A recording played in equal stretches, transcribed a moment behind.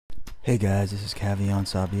Hey guys, this is Kavion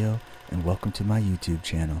Sabio, and welcome to my YouTube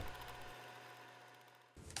channel.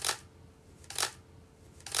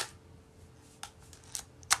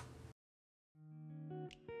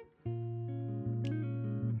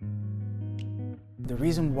 The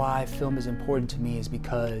reason why film is important to me is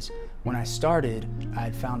because when I started, I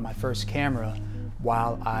had found my first camera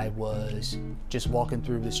while I was just walking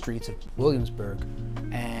through the streets of Williamsburg,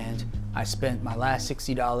 and I spent my last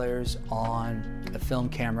 $60 on a film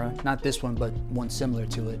camera, not this one, but one similar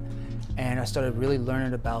to it. And I started really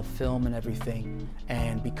learning about film and everything.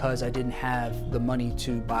 And because I didn't have the money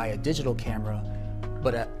to buy a digital camera,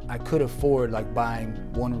 but I could afford like buying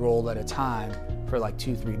one roll at a time for like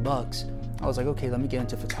 $2-3, I was like, okay, let me get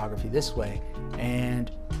into photography this way.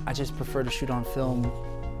 And I just prefer to shoot on film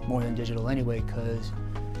more than digital anyway, because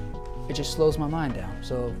it just slows my mind down.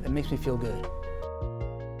 So it makes me feel good.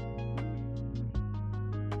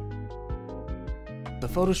 The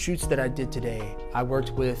photo shoots that I did today, I worked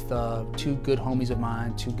with two good homies of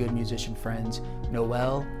mine, two good musician friends,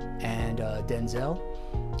 Noel and Denzel.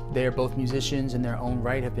 They're both musicians in their own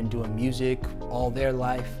right, have been doing music all their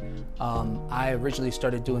life. I originally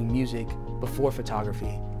started doing music before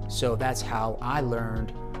photography, so that's how I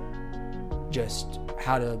learned just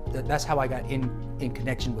that's how I got in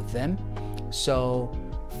connection with them. So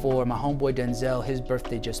for my homeboy Denzel, his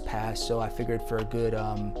birthday just passed, so I figured for a good,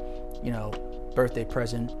 birthday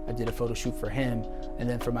present, I did a photo shoot for him. And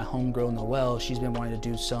then for my homegirl Noelle, she's been wanting to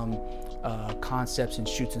do some concepts and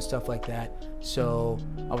shoots and stuff like that. So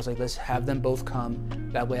I was like, let's have them both come.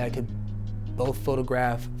 That way I could both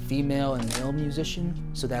photograph female and male musician,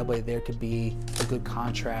 so that way there could be a good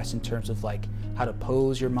contrast in terms of like how to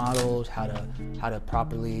pose your models, how to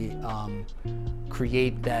properly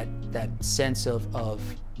create that sense of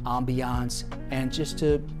ambiance, and just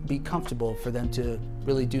to be comfortable for them to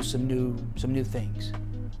really do some new things.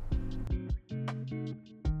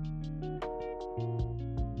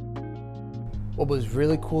 What was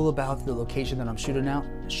really cool about the location that I'm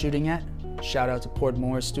shooting at, shout out to Port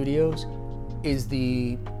Morris Studios, is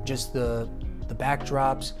just the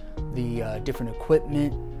backdrops, the different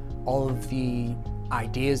equipment, all of the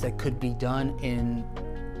ideas that could be done in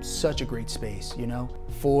such a great space,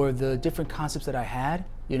 For the different concepts that I had,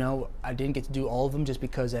 I didn't get to do all of them just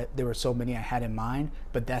because there were so many I had in mind,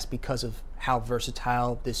 but that's because of how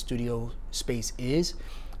versatile this studio space is.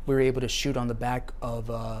 We were able to shoot on the back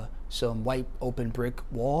of some white open brick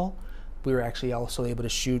wall. We were actually also able to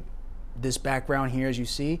shoot this background here, as you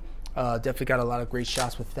see. Definitely got a lot of great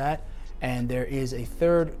shots with that. And there is a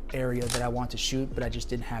third area that I want to shoot, but I just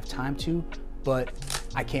didn't have time to. But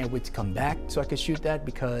I can't wait to come back so I can shoot that,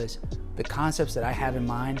 because the concepts that I have in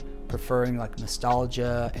mind, preferring like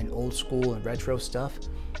nostalgia and old school and retro stuff,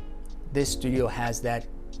 this studio has that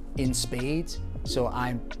in spades. So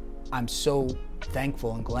I'm so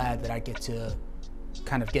thankful and glad that I get to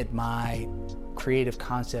kind of get my creative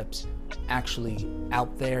concepts actually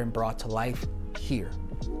out there and brought to life here.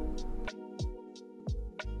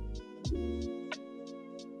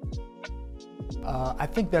 I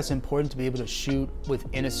think that's important to be able to shoot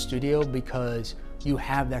within a studio, because you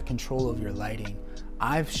have that control of your lighting.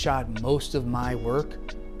 I've shot most of my work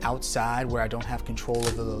outside where I don't have control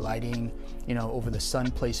over the lighting, over the sun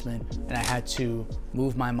placement, and I had to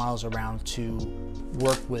move my models around to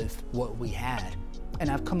work with what we had. And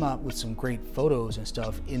I've come up with some great photos and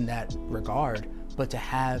stuff in that regard, but to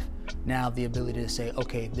have now the ability to say,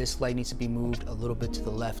 okay, this light needs to be moved a little bit to the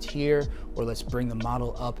left here, or let's bring the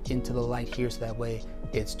model up into the light here so that way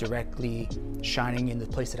it's directly shining in the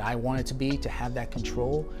place that I want it to be, to have that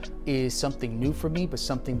control is something new for me, but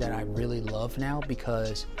something that I really love now,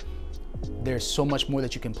 because there's so much more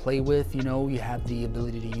that you can play with. You have the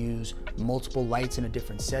ability to use multiple lights in a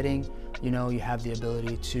different setting. You have the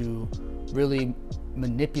ability to really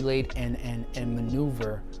manipulate and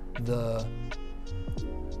maneuver the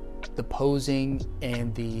posing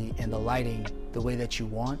and the lighting the way that you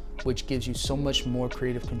want, which gives you so much more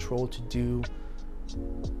creative control to do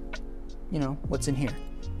what's in here,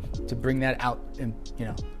 to bring that out and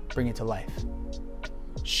bring it to life.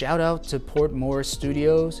 Shout out to Port Morris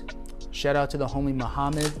Studios. Shout out to the homie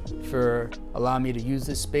Muhammad for allowing me to use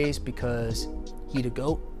this space, because he the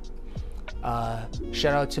GOAT.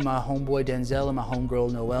 Shout out to my homeboy Denzel and my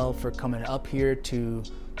homegirl Noelle for coming up here to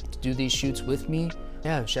do these shoots with me.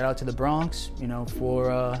 Yeah, shout out to the Bronx,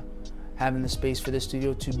 for having the space for this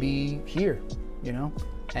studio to be here,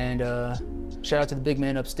 And shout out to the big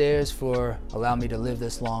man upstairs for allowing me to live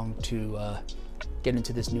this long to get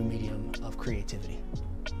into this new medium of creativity.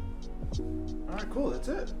 All right, cool, that's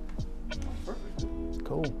it. Perfect.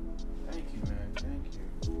 Cool. Thank you, man, thank you.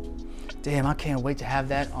 Damn, I can't wait to have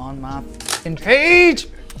that on my f***ing page.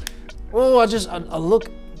 Oh, I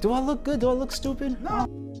look, do I look good? Do I look stupid? No.